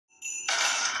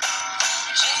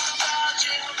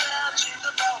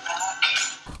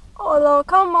Hola,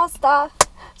 ¿cómo está?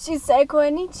 She said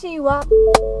konnichiwa.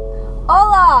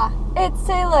 Hola, it's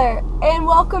Taylor, and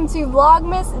welcome to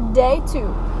Vlogmas Day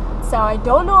 2. So I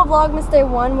don't know if Vlogmas Day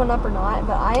 1 went up or not,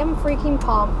 but I am freaking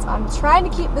pumped. I'm trying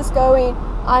to keep this going.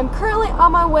 I'm currently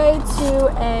on my way to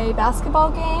a basketball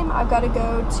game. I've got to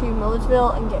go to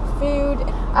Milledgeville and get food.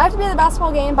 I have to be at the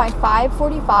basketball game by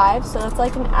 5:45, so that's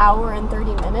like an hour and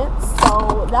 30 minutes.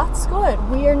 So that's good.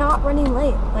 We are not running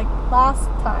late like last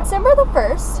time. December the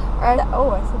 1st,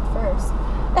 oh, I said first.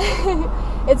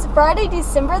 It's Friday,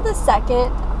 December the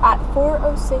 2nd at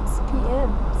 4:06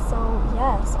 p.m. So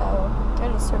yes, I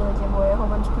just totally gave away a whole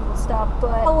bunch of people's stuff,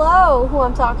 but hello, who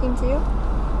I'm talking to.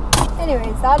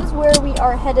 Anyways, that is where we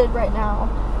are headed right now.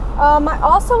 I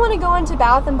also want to go into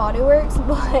Bath and Body Works,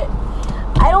 but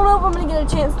I don't know if I'm going to get a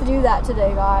chance to do that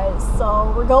today, guys.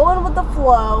 So we're going with the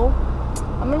flow.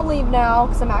 I'm going to leave now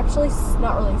because I'm actually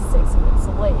not really 6 minutes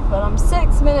late, but I'm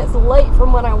 6 minutes late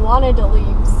from when I wanted to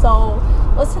leave. So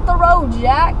let's hit the road,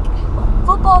 Jack.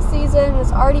 Football season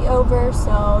is already over,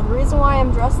 so the reason why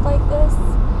I'm dressed like this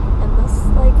and this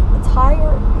like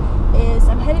attire is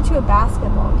I'm headed to a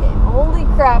basketball game. Holy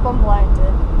crap, I'm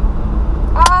blinded.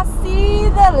 I see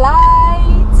the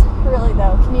light. Really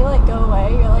though, can you like go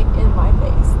away? You're like in my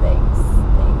face. Thanks.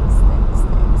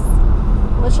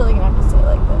 I'm literally gonna have to say it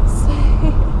like this.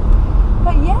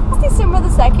 But yeah, it's December the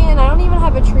 2nd and I don't even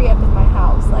have a tree up in my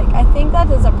house. Like, I think that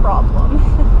is a problem.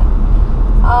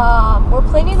 We're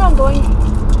planning on going,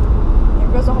 there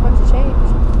goes a whole bunch of change.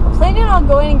 We're planning on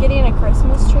going and getting a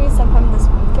Christmas tree sometime this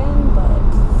weekend, but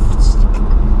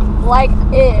like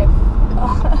if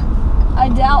I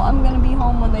doubt I'm gonna be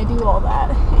home when they do all that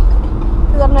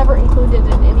because I'm never included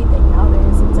in anything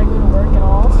nowadays since I go to work and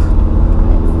all.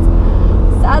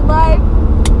 Sad life.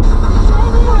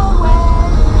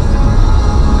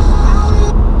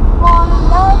 Wanna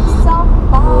love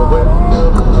somebody.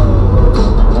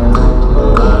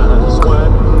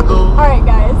 Alright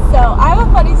guys, so I have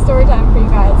a funny story time for you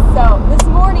guys. So this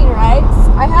morning, right,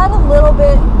 I had a little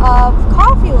bit of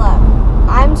coffee left.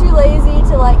 I'm too lazy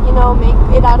to like, you know, make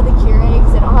it out of the Keurig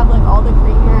because they don't have like all the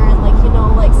creamer and like, you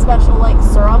know, like special like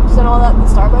syrups and all that the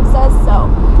Starbucks does.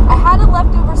 So I had a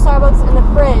leftover Starbucks in the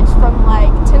fridge from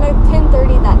like 10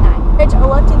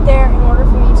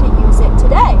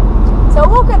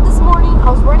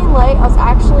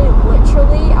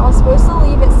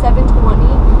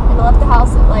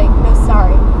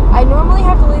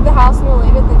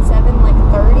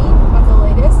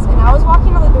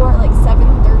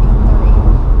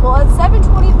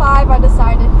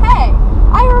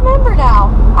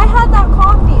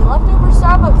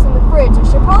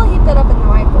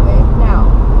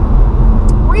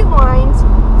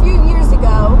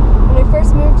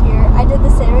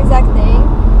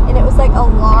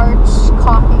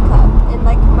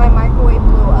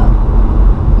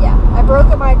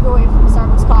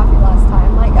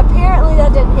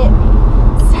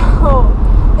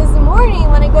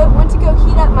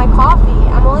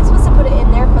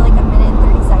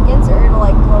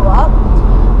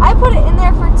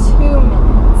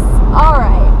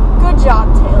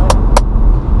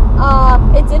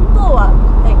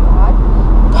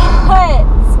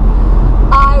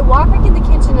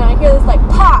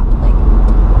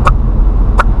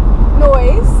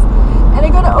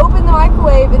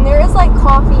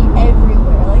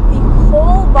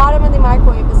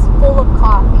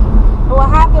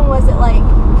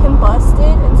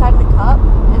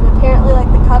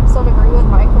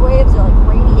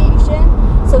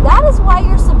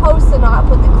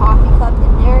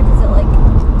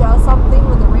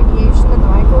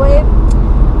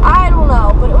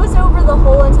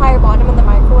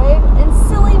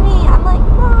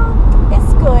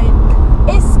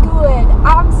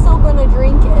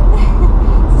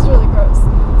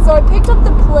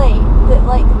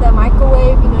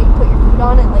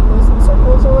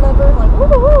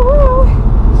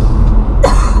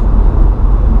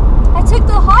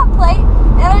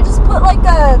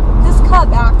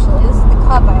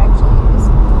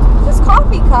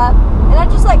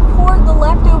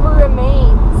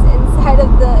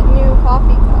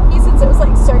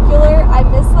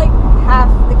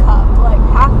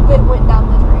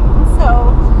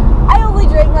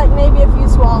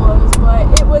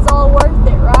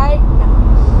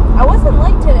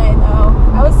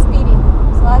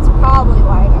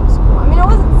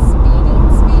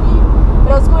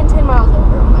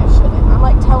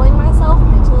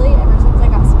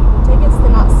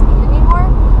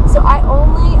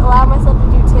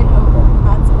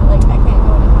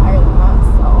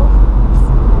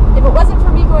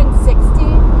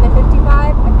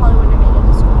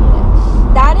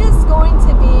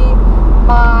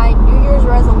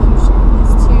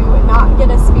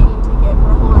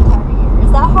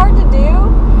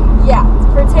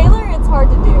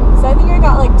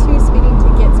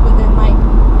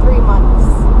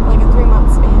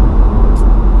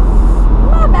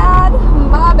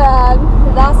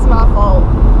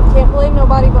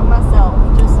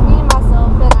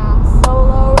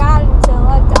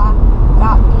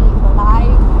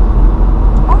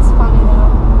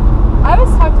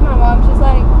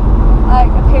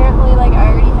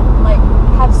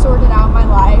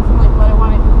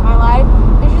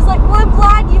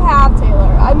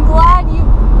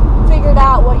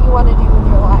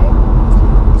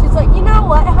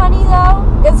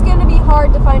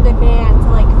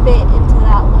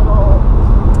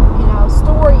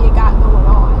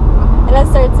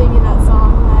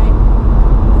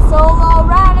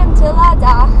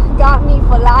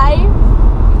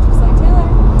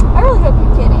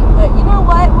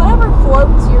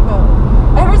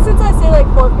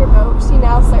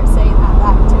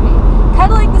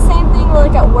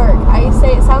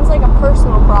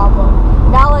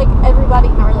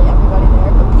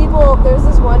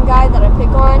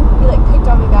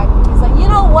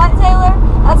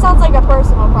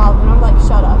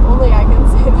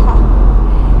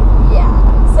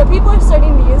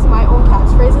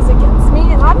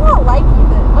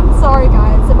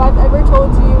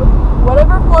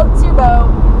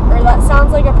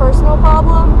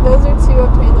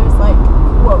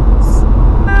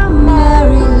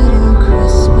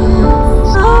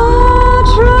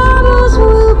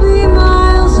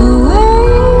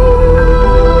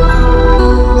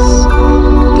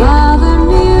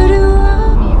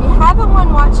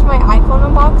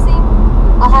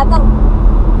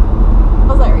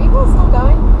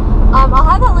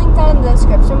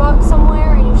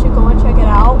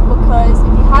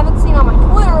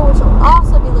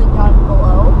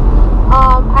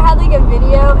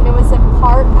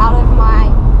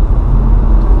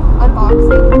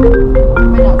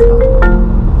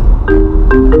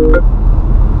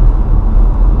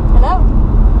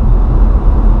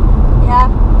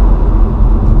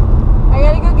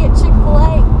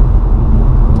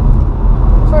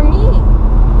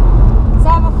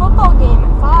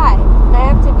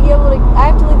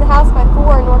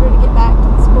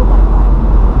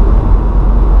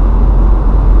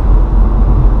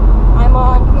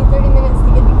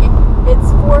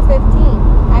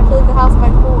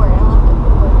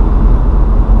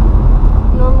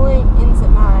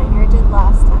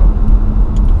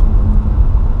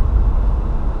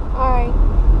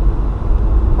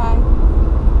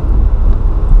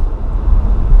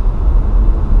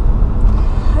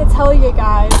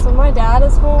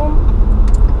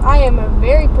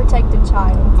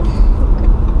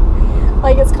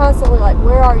 constantly like,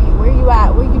 where are you? Where are you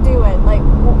at? What are you doing? Like,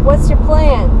 what's your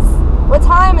plans? What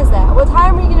time is that? What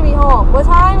time are you going to be home? What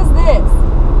time is this?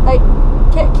 Like,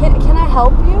 can I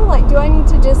help you? Like, do I need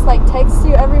to just, like, text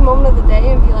you every moment of the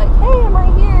day and be like, hey, I'm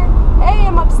right here. Hey,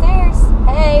 I'm upstairs.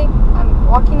 Hey, I'm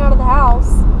walking out of the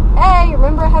house. Hey,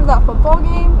 remember I have that football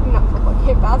game? Not football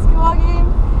game, basketball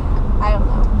game? I don't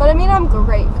know. But, I mean, I'm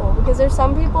grateful because there's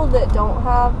some people that don't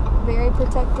have very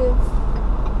protective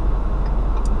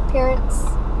parents.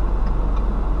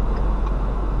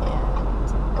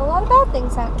 And a lot of bad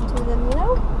things happen to them, you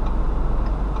know?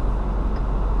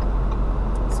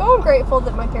 So I'm grateful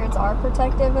that my parents are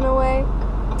protective in a way,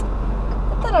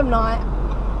 but that I'm not,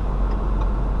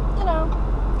 you know,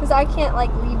 because I can't,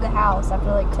 like, leave the house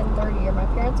after, like, 10:30 or my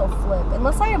parents will flip,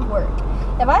 unless I have work.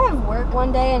 If I have work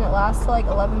one day and it lasts till, like,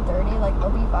 11:30, like, they'll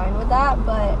be fine with that,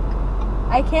 but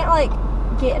I can't, like,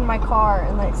 get in my car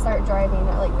and, like, start driving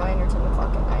at, like, 9 or 10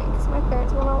 o'clock at night, because my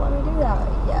parents will not let me do that.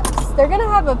 Yes, they're gonna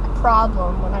have a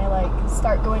problem when I, like,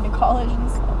 start going to college and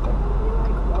stuff. They're gonna be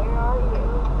like, where are you?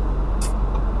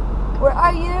 Where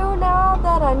are you now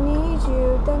that I need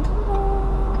you? Dun, dun,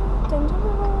 dun, dun, dun,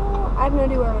 dun. I have no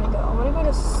idea where I'm gonna go. I'm gonna go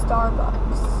to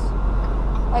Starbucks,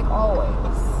 like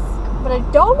always. But I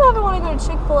don't know if I want to go to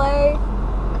Chick-fil-A.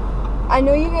 I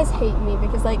know you guys hate me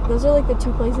because, like, those are, like, the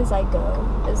two places I go,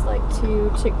 is, like, to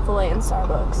Chick-fil-A and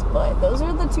Starbucks. But those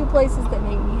are the two places that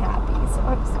make me happy, so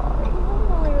I'm sorry.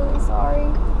 I'm really, really sorry.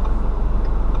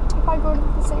 If I go to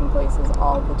the same places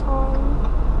all the time,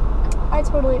 I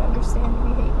totally understand if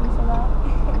you hate me for that.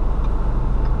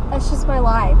 That's just my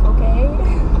life, okay?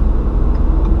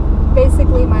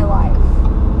 Basically my life.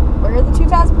 Where are the two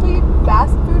fast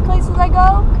food places I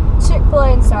go?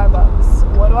 Chick-fil-A and Starbucks.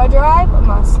 What do I drive? A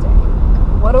Mustang.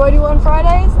 What do I do on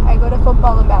Fridays? I go to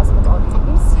football and basketball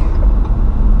games.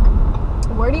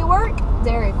 Where do you work?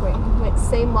 Dairy Queen. Like,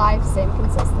 same life, same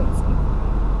consistency.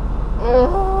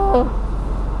 Ugh.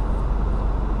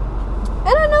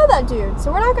 And I know that dude,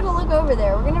 so we're not going to look over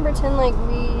there. We're going to pretend like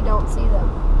we don't see them.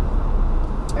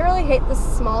 I really hate this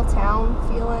small town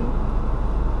feeling,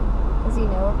 because you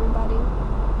know everybody.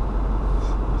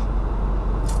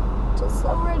 Just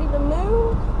so ready to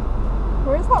move.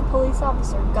 Where's that police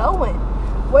officer going?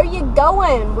 Where you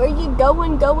going? Where you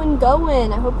going?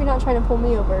 I hope you're not trying to pull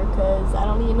me over, because I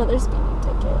don't need another speeding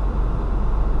ticket.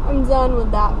 I'm done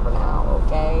with that for now,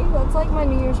 okay? That's like my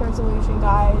New Year's resolution,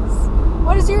 guys.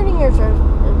 What is your New Year's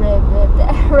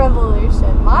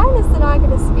revolution? Mine is to not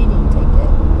get a speeding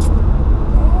ticket.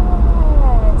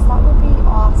 Yes, that would be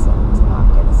awesome to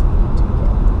not get a speeding ticket.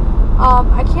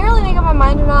 I can't really make up my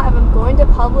mind or not if I'm going to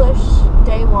publish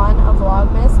day 1 of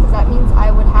Vlogmas, because that means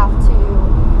I would have to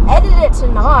edit it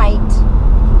tonight.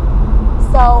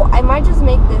 So I might just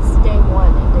make this day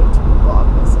 1 and day 2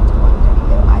 Vlogmas into one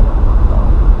video.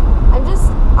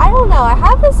 I don't know. I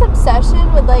have this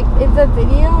obsession with, like, if the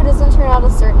video doesn't turn out a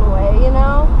certain way, you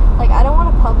know? Like, I don't want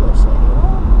to publish it, you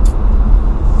know?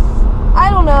 I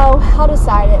don't know. I'll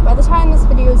decide it. By the time this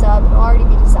video is up, it'll already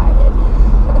be decided.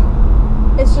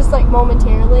 It's just, like,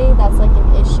 momentarily, that's, like,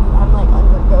 an issue I'm, like,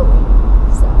 undergoing.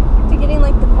 So, to getting,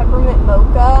 like, the peppermint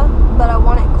mocha, but I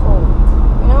want it cold.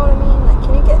 You know what I mean? Like,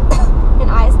 can you get an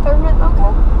iced peppermint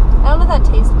mocha? I don't know if that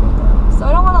tastes good, though. So,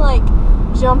 I don't want to, like,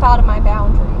 jump out of my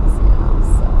boundaries.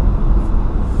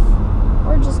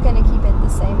 We're just gonna keep it the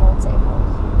same old for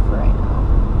right now.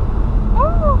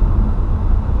 Oh!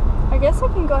 I guess I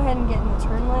can go ahead and get in the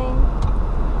turn lane.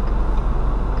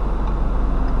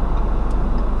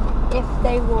 If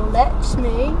they will let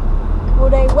me. Will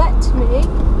they wet me?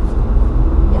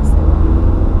 Yes, they will.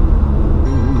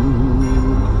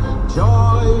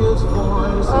 Joyous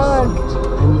voices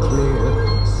and clear.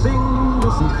 Sing the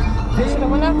song. I should have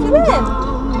went after them.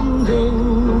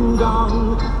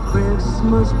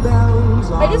 Christmas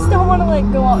bells. I just don't want to, like,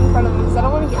 go out in front of them because I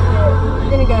don't want to get hit. We're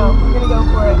gonna go. We're gonna go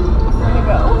for it. We're gonna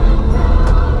go.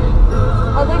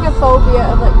 I have, like, a phobia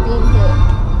of, like, being hit.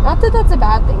 Not that that's a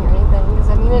bad thing or anything, because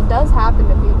I mean it does happen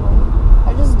to people.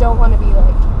 I just don't want to be,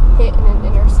 like, hit in an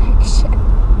intersection.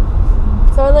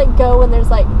 So I, like, go when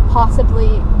there's, like,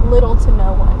 possibly little to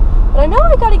no one. But I know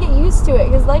I gotta get used to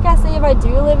it because, like I say, if I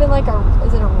do live in, like,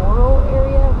 is it a rural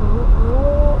area?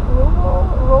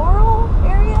 Rural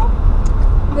area?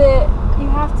 That you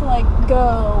have to, like,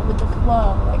 go with the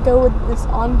flow, like, go with this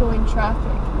ongoing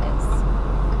trafficness.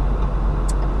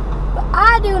 But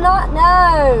I do not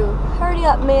know. Hurry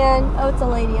up, man. Oh, it's a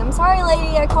lady. I'm sorry,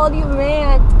 lady, I called you a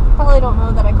man. You probably don't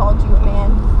know that I called you a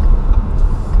man.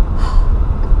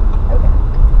 Okay.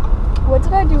 What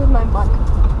did I do with my money?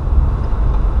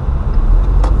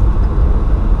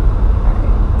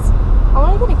 Alright. I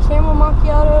want to get a caramel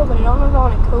macchiato, but I don't know if I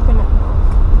want a coconut milk.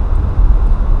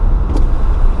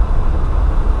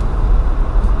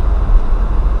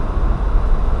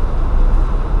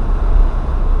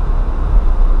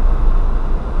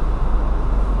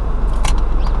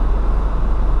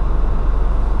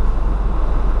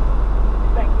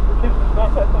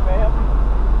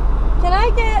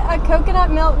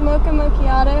 coconut milk mocha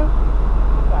macchiato.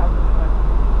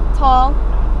 Tall.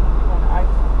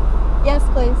 Yes,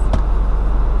 please.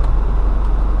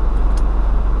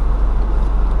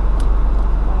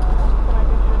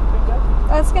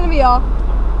 That's gonna be all.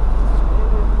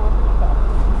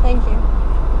 Thank you.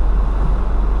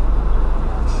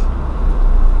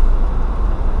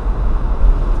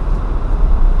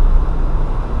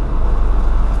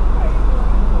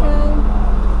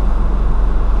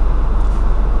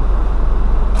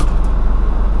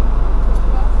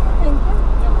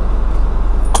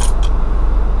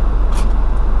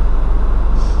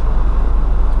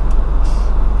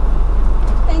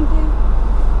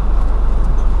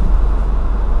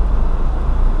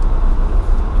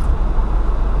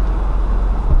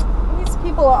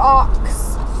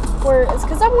 It's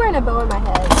because I'm wearing a bow in my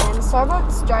head, and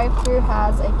Starbucks drive-thru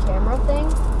has a camera thing,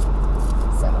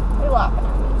 so they're laughing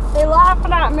at me. They're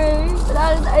laughing at me, but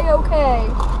that is a-okay.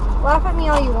 Laugh at me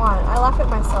all you want. I laugh at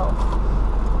myself.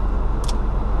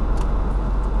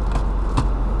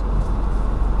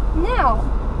 Now,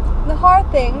 the hard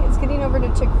thing is getting over to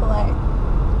Chick-fil-A.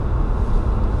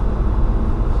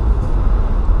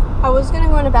 I was going to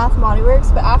go into Bath & Body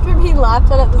Works, but after being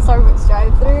laughed at the Starbucks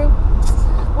drive-thru,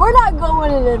 we're not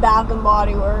going into Bath &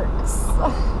 Body Works.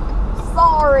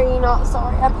 Sorry, not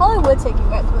sorry. I probably would take you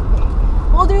guys with me.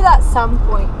 We'll do that some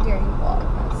point during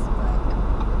Vlogmas,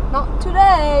 but not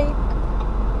today.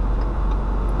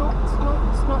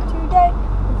 Not today.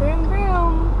 Vroom,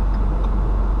 vroom.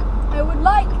 I would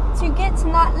like to get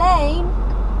in that lane.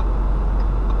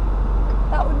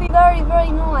 That would be very,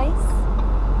 very nice.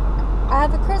 I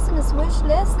have a Christmas wish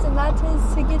list, and that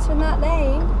is to get in that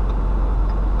lane.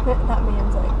 That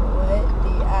man's like, what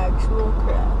the actual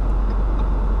crap?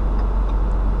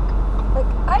 Like,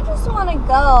 I just want to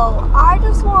go. I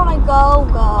just want to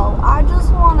go. I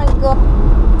just want to go.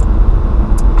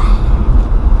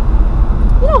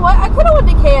 You know what? I could have went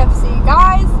to KFC.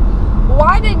 Guys,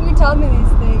 why didn't you tell me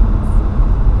these things?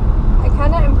 I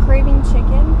kind of am craving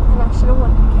chicken, and I should have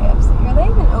went to KFC. Are they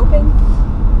even open?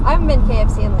 I haven't been to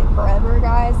KFC in like forever,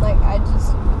 guys. Like, I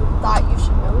just thought you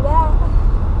should know that.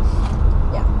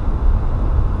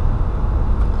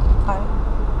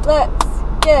 Let's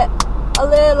get a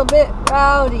little bit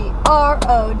rowdy.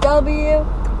 R-O-W-D-Y.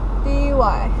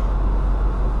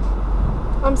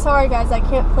 I'm sorry, guys. I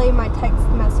can't play my text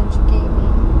message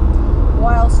gaming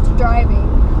whilst driving.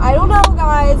 I don't know,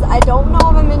 guys. I don't know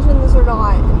if I mentioned this or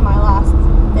not in my last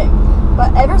thing.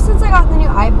 But ever since I got the new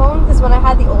iPhone, because when I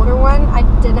had the older one, I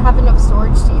didn't have enough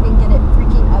storage to even get it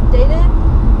freaking updated.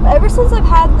 But ever since I've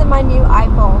had my new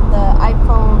iPhone, the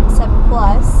iPhone 7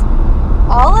 Plus,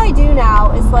 all I do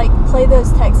now is like play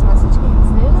those text message games,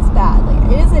 and it is bad. Like,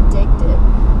 it is addictive.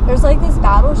 There's like this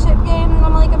battleship game that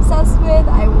I'm like obsessed with.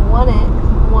 I won it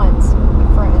once with my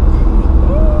friend.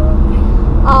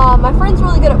 My friend's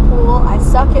really good at pool. I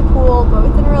suck at pool,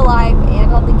 both in real life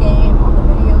and on the game, on the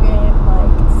video game.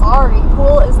 Like, sorry,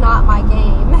 pool is not my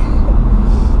game.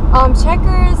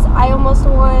 Checkers, I almost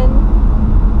won.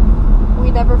 We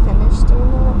never finished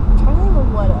doing that. I'm trying to think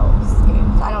of what else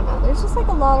games. I don't know. There's just like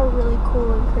a lot of really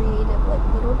cool and creative like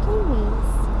little games.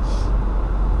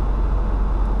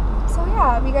 So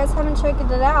yeah, if you guys haven't checked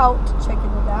it out, you should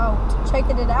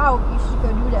go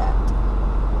do that.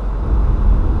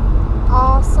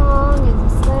 Our song is a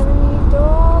slamming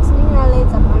doors, and you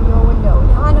lights up on your window.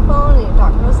 You're on the phone and you're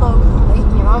talking real slow because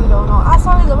your mom don't know. Our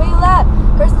song is the way you laugh.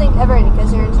 First thing ever,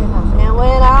 because you're in tune. And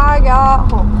when I got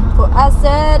home, for I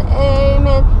said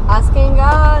amen, asking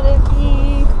God if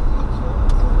he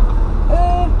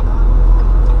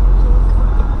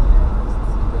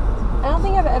I don't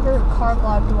think I've ever car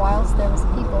vlogged whilst there was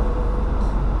people.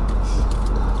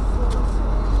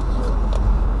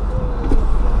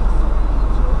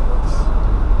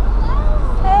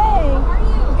 Hey, how are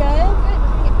you? Good?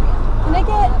 Can I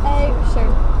get a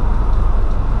sure?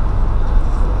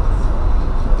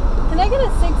 Can I get a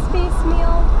 6-piece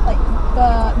meal? Like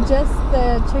just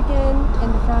the chicken and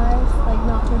the fries, like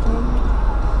not tortilla?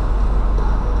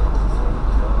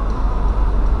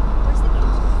 Where's the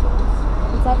game?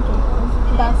 What's that game?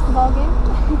 The basketball game?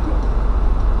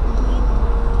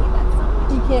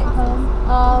 You can't come?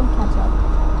 Catch up.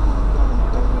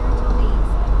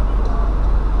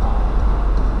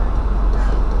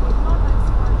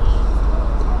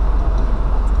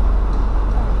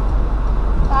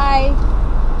 Bye.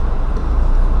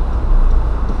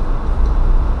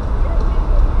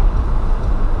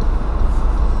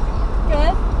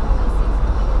 Good?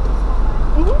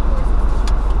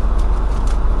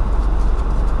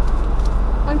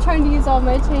 I'm trying to use all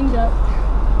my change up.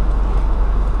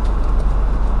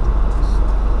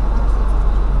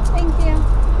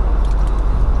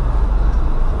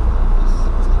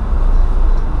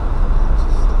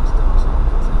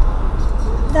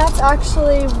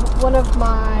 actually one of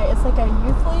my, it's like a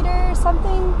youth leader or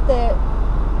something that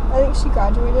I think she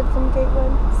graduated from Gateway.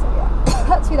 So yeah,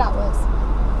 that's who that was.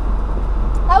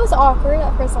 That was awkward.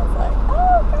 At first I was like,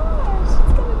 oh gosh,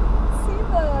 it's gonna see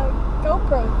the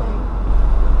GoPro thing.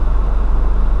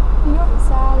 You know what's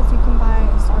sad is you can buy a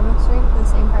Starbucks drink for the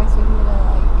same price you can get a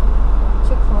like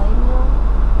Chick-fil-A meal.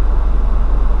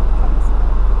 Kind of sad.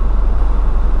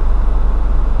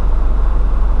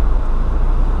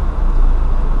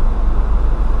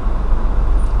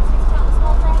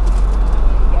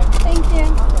 Thank you.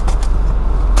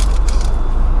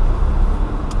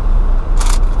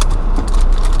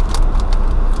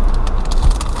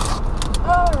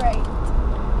 Alright.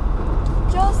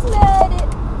 Just let it.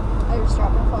 I just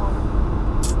dropped my phone.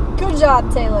 Good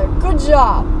job, Taylor. Good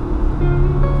job.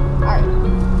 Alright.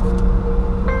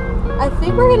 I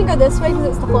think we're gonna go this way because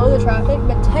it's the flow of the traffic,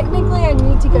 but technically I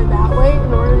need to go that way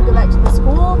in order to go back to the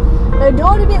school. But I don't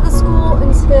want to be at the school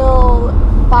until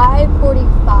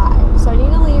 5:45, so I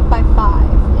need to leave by 5,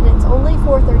 and it's only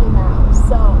 4:30 now,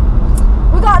 so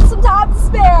we got some time to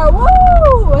spare.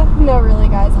 Woo! No, really,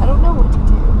 guys, I don't know what to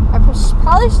do. I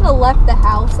probably should have left the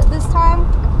house at this time.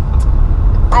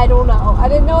 I don't know. I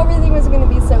didn't know everything was going to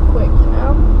be so quick, you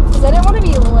know? Because I didn't want to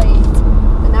be late.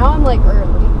 And now I'm like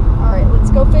early. Alright, let's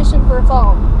go fishing for a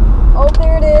phone. Oh,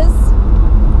 there it is.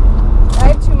 I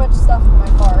have too much stuff in my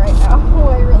car right now. Oh,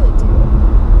 I really do.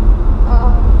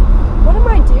 What am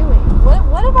I doing?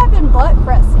 What have I been butt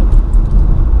pressing?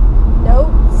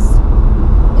 Notes?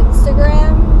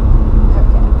 Instagram?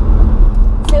 Okay.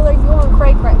 Taylor, you on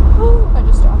cray cray. I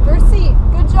just dropped her seat.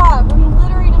 Good job. I'm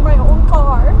littering in my own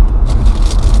car.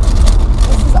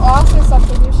 This is also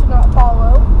something you should not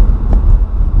follow.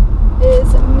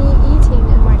 Is me eating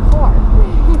in my car.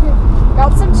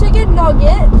 Got some chicken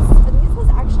nuggets. And this is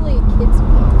actually a kid's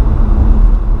meal.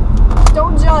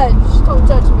 Don't judge. Don't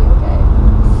judge me, okay?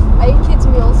 I eat kids'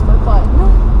 meals for fun.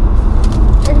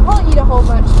 I could probably eat a whole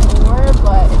bunch more,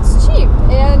 but it's cheap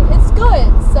and it's good,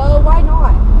 so why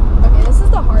not? Okay, this is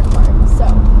the hard part. So,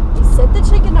 you sit the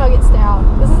chicken nuggets down.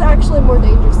 This is actually more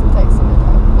dangerous than texting and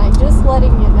driving. I'm just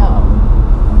letting you know.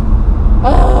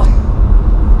 Ugh.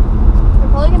 I'm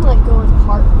probably gonna like go and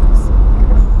park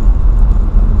somewhere.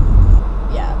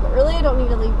 Yeah, but really I don't need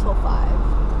to leave till 5.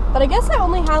 But I guess I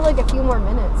only have like a few more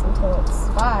minutes until it's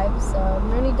 5, so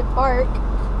no need to park.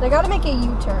 And I gotta make a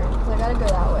U-turn, because I gotta go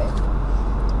that way.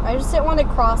 I just didn't want to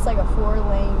cross like a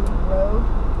 4-lane road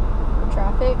for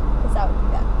traffic, because that would be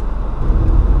bad.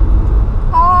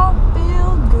 I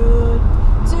feel good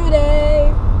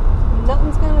today.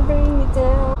 Nothing's gonna bring me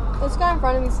down. This guy in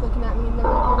front of me is looking at me in the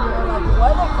rearview mirror like,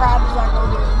 what the crap is that girl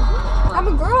doing? I'm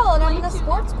a girl and I'm in a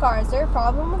sports car. Is there a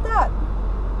problem with that?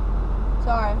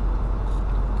 Sorry.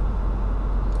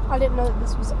 I didn't know that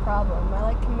this was a problem. I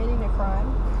like committing a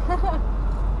crime.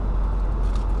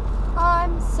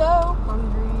 I'm so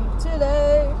hungry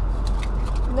today.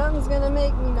 Nothing's gonna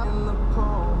make me not.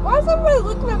 Why is everybody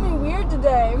looking at me weird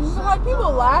today? Why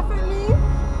people laugh at me?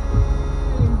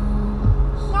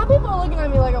 Now people are looking at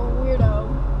me like a weirdo.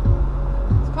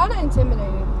 It's kind of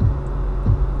intimidating.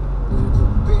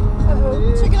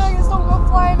 Uh-oh. Chicken nuggets don't go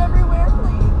flying everywhere,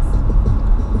 please.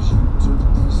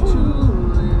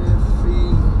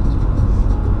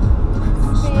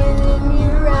 Spinning me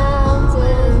round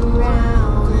and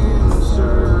round in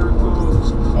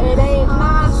circles. It ain't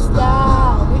my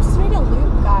style. We just made a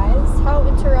loop, guys. How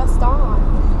interesting.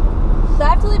 So I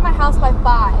have to leave my house by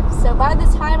 5. So by the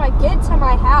time I get to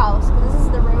my house, because this is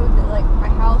the road that like my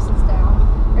house is down,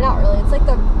 or not really, it's like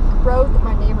the road that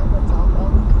my neighborhood's off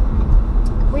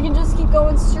of. We can just keep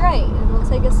going straight, and it'll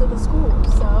take us to the school.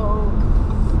 So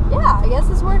yeah, I guess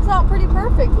this works out pretty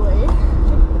perfectly.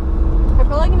 I'm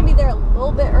probably going to be there a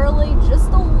little bit early, just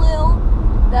a little.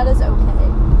 That is okay.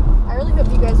 I really hope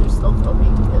you guys are still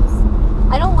filming, because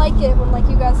I don't like it when like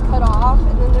you guys cut off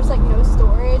and then there's like no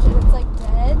storage and it's like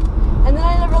dead, and then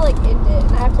I never like end it,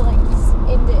 and I have to like just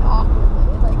end it awkwardly,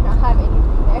 like not have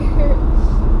anything there.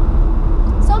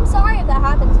 So I'm sorry if that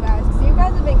happens, guys, because you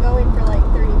guys have been going for like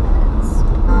 30 minutes.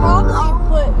 Probably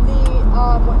put the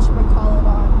whatchamacallit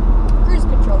on cruise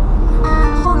control.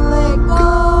 Let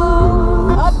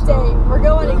go. Update. We're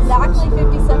going exactly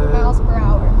 57 miles per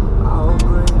hour.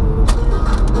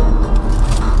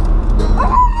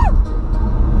 Ah!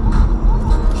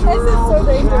 This is so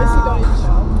dangerous, you don't even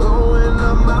know.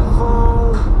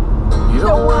 You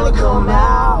don't want to come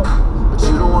out, but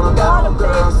you don't want to go,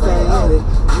 girl, stay in it.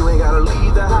 You ain't got to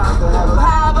leave the house to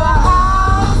have a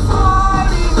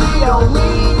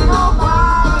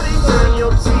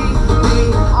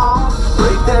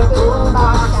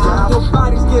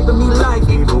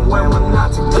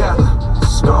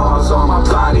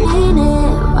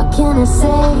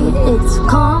it's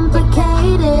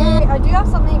complicated. I do have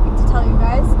something to tell you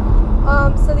guys.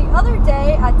 So the other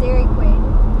day at Dairy Queen,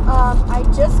 I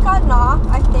just gotten off,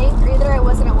 I think, or either I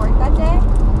wasn't at work that day,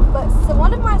 but so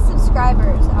one of my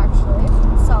subscribers actually,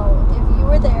 so if you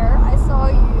were there, I saw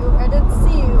you, I didn't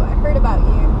see you, I heard about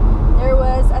you.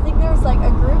 I think there was like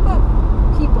a group of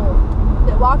people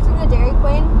that walked into Dairy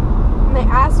Queen and they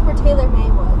asked where Taylor May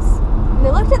was. And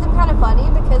they looked at them kind of funny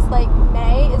because like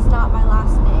May is not my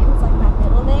last name, it's like my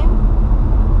middle name.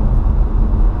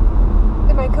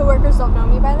 And my coworkers don't know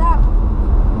me by that.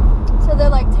 So they're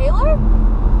like, Taylor?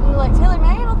 And they're like, Taylor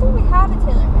May? I don't think we have a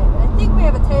Taylor May, but I think we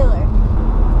have a Taylor.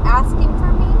 Asking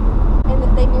for me, and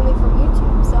that they knew me from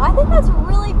YouTube. So I think that's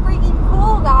really freaking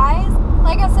cool, guys.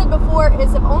 Like I said before,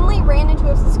 is I've only ran into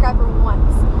a subscriber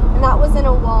once, and that was in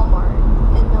a Walmart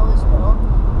in Millersville.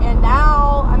 And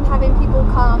now I'm having people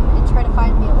come and try to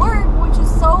find me at work, which is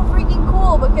so freaking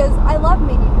cool because I love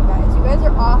meeting you guys. You guys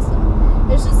are awesome.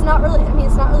 It's just not really, I mean,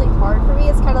 it's not really hard for me.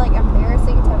 It's kind of like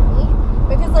embarrassing to meet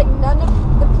because like none of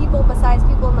the people besides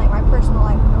people in like my personal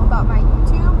life know about my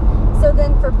YouTube. So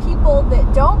then for people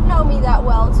that don't know me that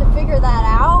well to figure that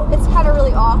out, it's kind of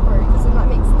really awkward because then that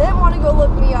makes them want to go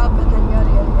look me up and then yada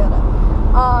yada yada.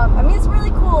 I mean, it's really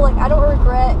cool. Like, I don't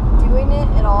regret doing it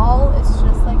at all. It's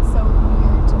just like so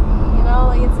weird to me, you know?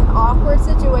 Like, it's an awkward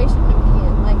situation to be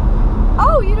in. Like,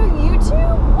 oh, you do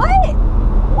YouTube? What?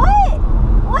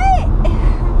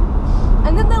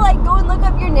 And then they like go and look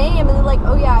up your name and they're like,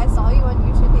 oh yeah, I saw you on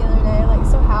YouTube the other day. Like,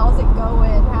 so how's it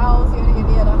going? How's yada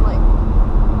yada yada? I'm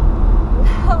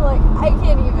like, I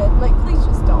can't even, like, please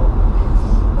just don't.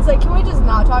 It's like, can we just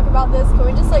not talk about this? Can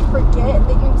we just, like, forget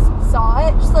that you saw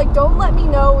it? Just, like, don't let me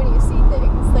know when you see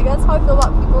things. Like, that's how I feel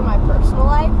about people in my personal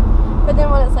life. But then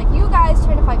when it's, like, you guys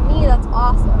trying to find me, that's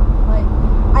awesome. Like,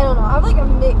 I don't know. I have, like, a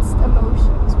mixed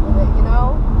emotions with it, you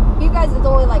know? You guys, it's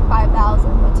only, like, 5,000.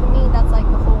 But to me, that's, like,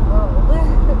 the whole world.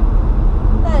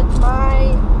 Then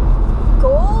my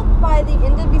goal by the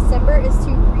end of December is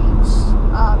to reach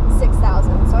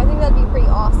 6,000. So I think that'd be pretty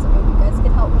awesome if you guys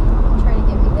could help me and try to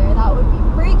get me there. That would be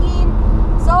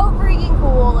so freaking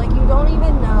cool. Like, you don't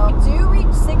even know. I do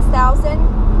reach 6,000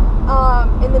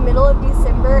 in the middle of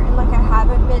December, and like I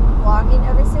haven't been vlogging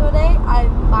every single day. I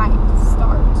might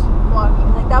start vlogging.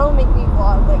 Like, that'll make me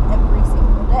vlog like every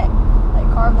single day, like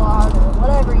car vlog or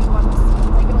whatever you want to see.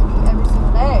 Like, it'll be every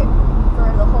single day for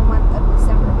the whole month of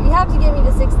December. But you have to get me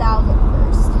to 6,000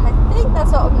 first. I think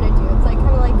that's what I'm gonna do. It's like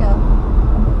kind of like a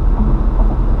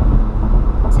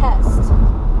test.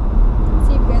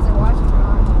 See if you guys are watching or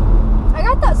not. I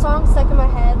got that song stuck in my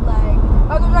head, like,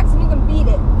 Michael Jackson, you can beat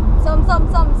it. Some.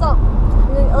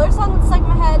 And then the other song that's stuck in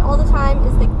my head all the time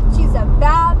is the She's a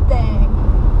Bad Thing.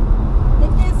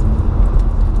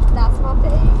 That's my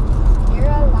babe,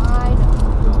 Carolina.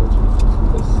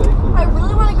 I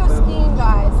really want to go skiing,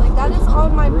 guys. Like, that is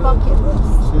on my bucket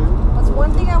list. That's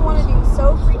one thing I want to do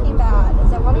so freaking bad,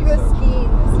 is I want to go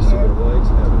skiing this year.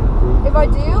 If I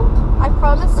do, I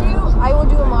promise you, I will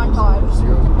do a montage,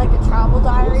 like a travel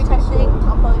diary type thing.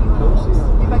 I'll probably do one of those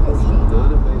if I go skiing.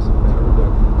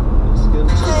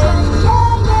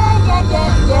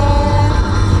 Yeah.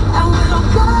 And we don't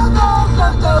go.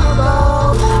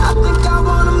 I think I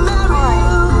wanna marry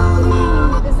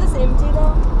you. Is this empty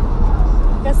though?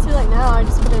 I guess too late now. I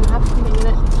just put an apple in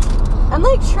it. I'm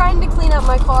like trying to clean up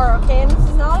my car, okay? And this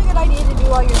is not a good idea to do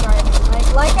while you're driving.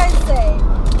 Like I say,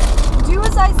 do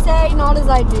as I say, not as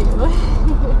I do.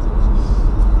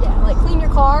 Yeah, like clean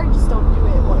your car, just don't do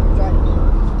it while you're driving.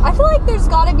 I feel like there's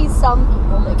gotta be some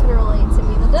people that can relate to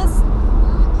me that does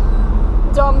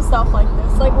dumb stuff like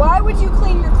this. Like, why would you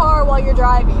clean your car while you're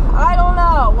driving? I don't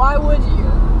know. Why would you?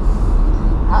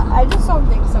 I just don't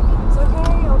think sometimes.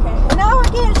 Okay. And now I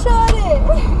can't shut it.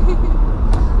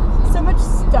 So much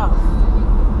stuff.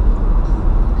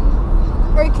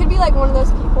 Or it could be like one of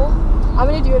those people. I'm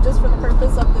gonna do it just for the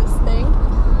purpose of this thing.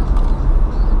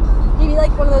 Maybe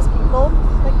like one of those people,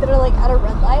 like that are like at a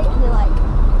red light and they're like,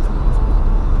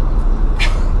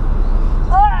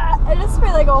 I just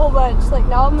spray like a whole bunch. Like,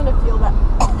 now I'm gonna feel that.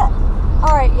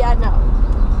 Alright, yeah, no.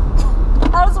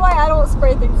 That is why I don't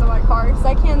spray things in my car, because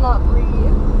I cannot breathe.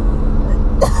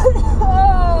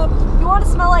 You want to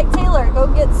smell like Taylor? Go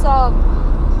get some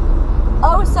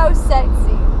Oh So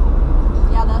Sexy.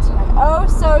 Yeah, that's right. Oh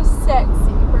So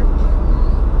Sexy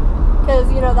perfume.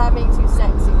 Because, you know, that makes you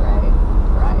sexy, right?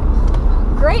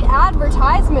 Right. Great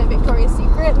advertisement, Victoria's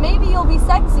Secret. Maybe you'll be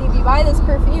sexy if you buy this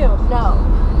perfume. No.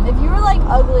 If you were like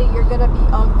ugly, you're gonna be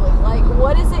ugly. Like,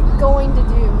 what is it going to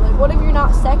do? Like, what if you're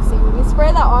not sexy? When you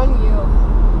spray that on you,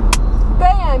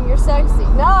 bam, you're sexy.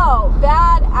 No,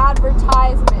 bad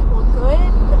advertisement. Well,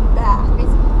 good, but bad.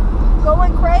 Basically,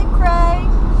 going cray.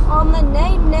 on the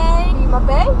nay-nay. Be my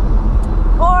bae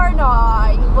or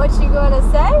not? What you gonna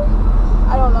say?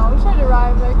 I don't know. I'm trying to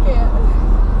rhyme, but I can't.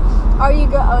 Are you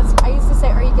I used to say,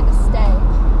 are you gonna stay?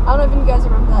 I don't know if you guys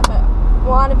remember that, but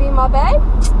wanna be my bae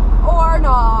or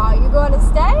not? You gonna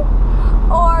stay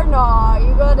or not?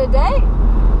 You gonna date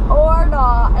or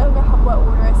not? I don't know what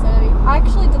order I said it. I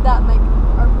actually did that in like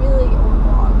a really old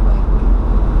vlog, like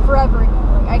forever ago.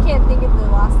 Like I can't think of the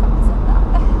last time I said that.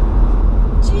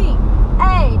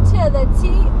 G-A to the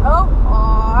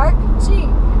T-O-R.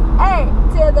 G-A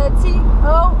to the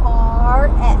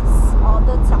T-O-R-S all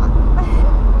the time.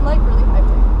 I'm like really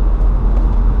hyper.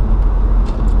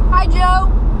 Hi, Joe.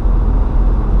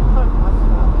 I don't know what I'm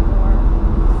about anymore.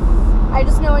 I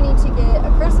just know I need to get a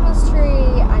Christmas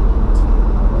tree. I need to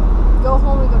go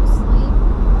home and go to sleep.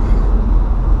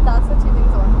 That's the two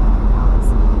things I want to do right now. Is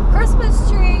Christmas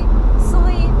tree,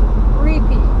 sleep,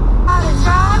 repeat. How to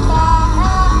drive by.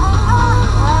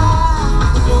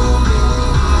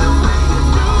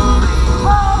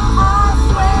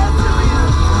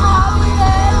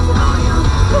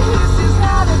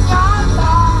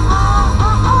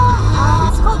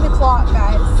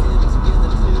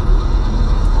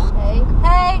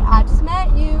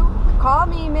 Call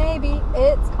me, maybe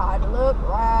it's hard to look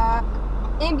right.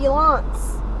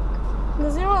 Ambulance.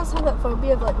 Does anyone else have that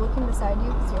phobia of like looking beside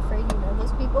you because you're afraid you know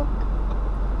those people?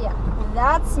 Yeah,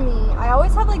 that's me. I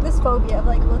always have like this phobia of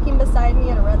like looking beside me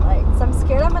at a red light. So I'm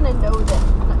scared I'm gonna know them.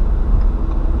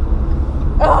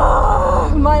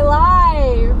 Ugh, my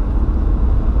life.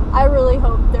 I really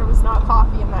hope there was not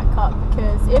coffee in that cup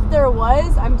because if there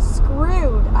was, I'm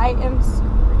screwed. I am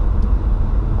screwed.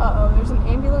 Uh-oh, there's an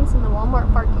ambulance in the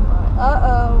Walmart parking lot.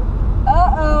 Uh-oh.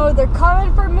 Uh-oh, they're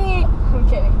coming for me. I'm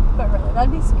kidding, but really,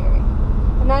 that'd be scary.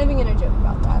 I'm not even gonna joke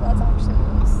about that. That's actually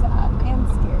really sad and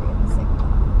scary at the same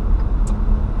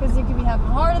time. Because you could be having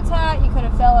a heart attack, you could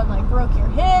have fell and like broke your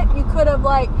hip, you could have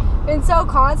like been so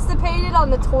constipated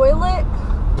on the toilet.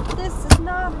 This is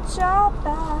not a job.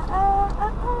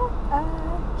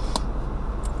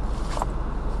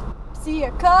 See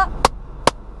a cup,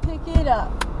 pick it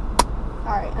up.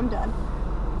 Alright, I'm done.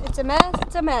 It's a mess,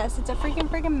 it's a mess, it's a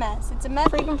freaking mess. It's a mess,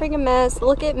 freaking mess.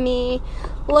 Look at me,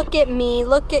 look at me,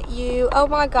 look at you. Oh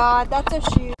my god, that's a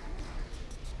shoe.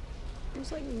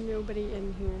 There's like nobody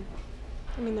in here.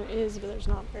 I mean, there is, but there's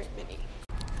not very many.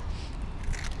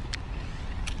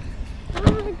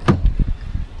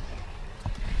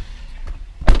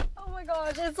 Oh my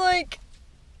gosh, it's like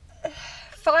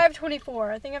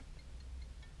 5:24. I think I've...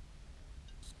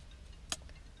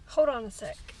 Hold on a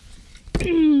sec.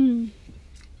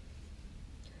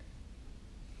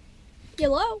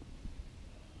 Hello?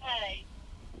 Hey.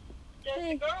 Does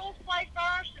the girls play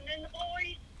first and then the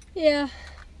boys? Yeah.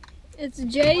 It's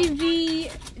JV,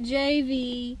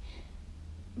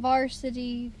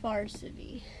 varsity.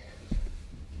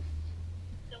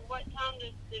 So what time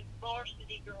does the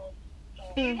varsity girls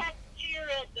start? Do you have to cheer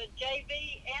at the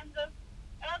JV and the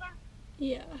other?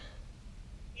 Yeah.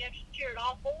 You have to cheer at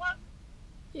all four?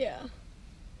 Yeah.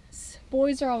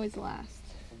 Boys are always last.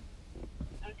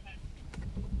 Okay.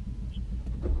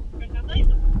 Because I think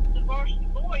the varsity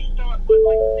boys start, what,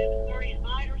 like 7:30 at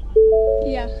night or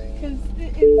something? Yeah, because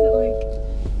it ends at like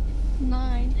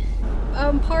 9.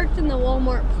 I'm parked in the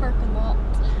Walmart parking lot.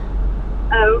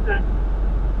 Oh, okay.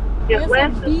 I guess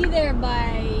I'll be there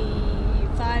by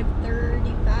 5:35.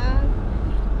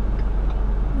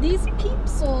 These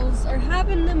peepsols are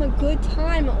having them a good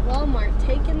time at Walmart,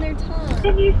 taking their time.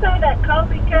 Didn't you say that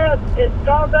coffee cup at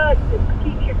Starbucks that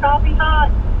keeps your coffee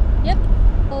hot? Yep.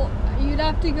 Well, you'd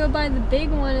have to go buy the big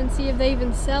one and see if they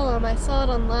even sell them. I saw it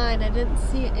online. I didn't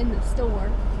see it in the store.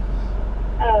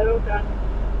 Oh, okay.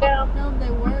 Yeah. I don't know if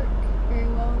they work very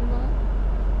well or not.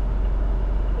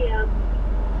 Yeah.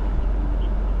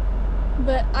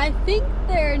 But I think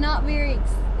they're not very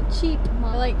cheap.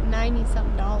 Like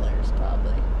 $90-something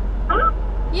probably. Huh?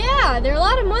 Yeah, they're a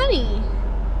lot of money.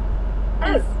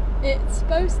 Oh. It's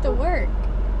supposed to work.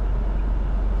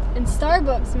 And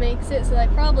Starbucks makes it, so they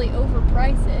probably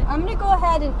overprice it. I'm gonna go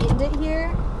ahead and end it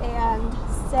here and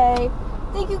say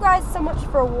thank you guys so much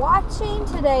for watching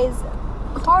today's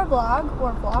car vlog,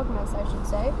 or Vlogmas I should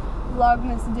say.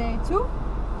 Vlogmas Day 2.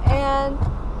 And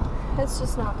it's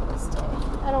just not gonna stay.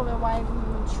 I don't know why I'm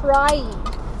even trying.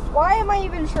 Why am I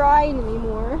even trying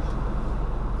anymore?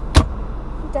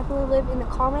 Definitely leave in the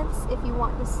comments if you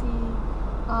want to see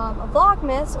a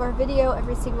Vlogmas or a video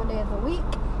every single day of the week,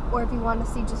 or if you want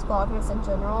to see just Vlogmas in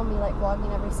general, me like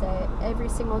vlogging every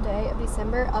single day of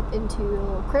December up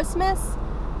into Christmas.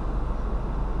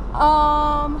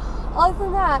 Other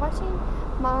than that, watching,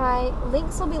 my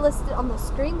links will be listed on the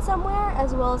screen somewhere,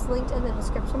 as well as linked in the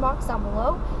description box down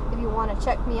below. you want to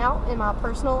check me out in my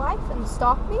personal life and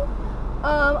stalk me.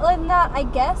 Other than that, I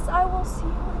guess I will see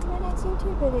you in my next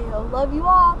YouTube video. Love you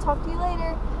all. Talk to you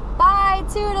later. Bye,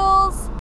 toodles!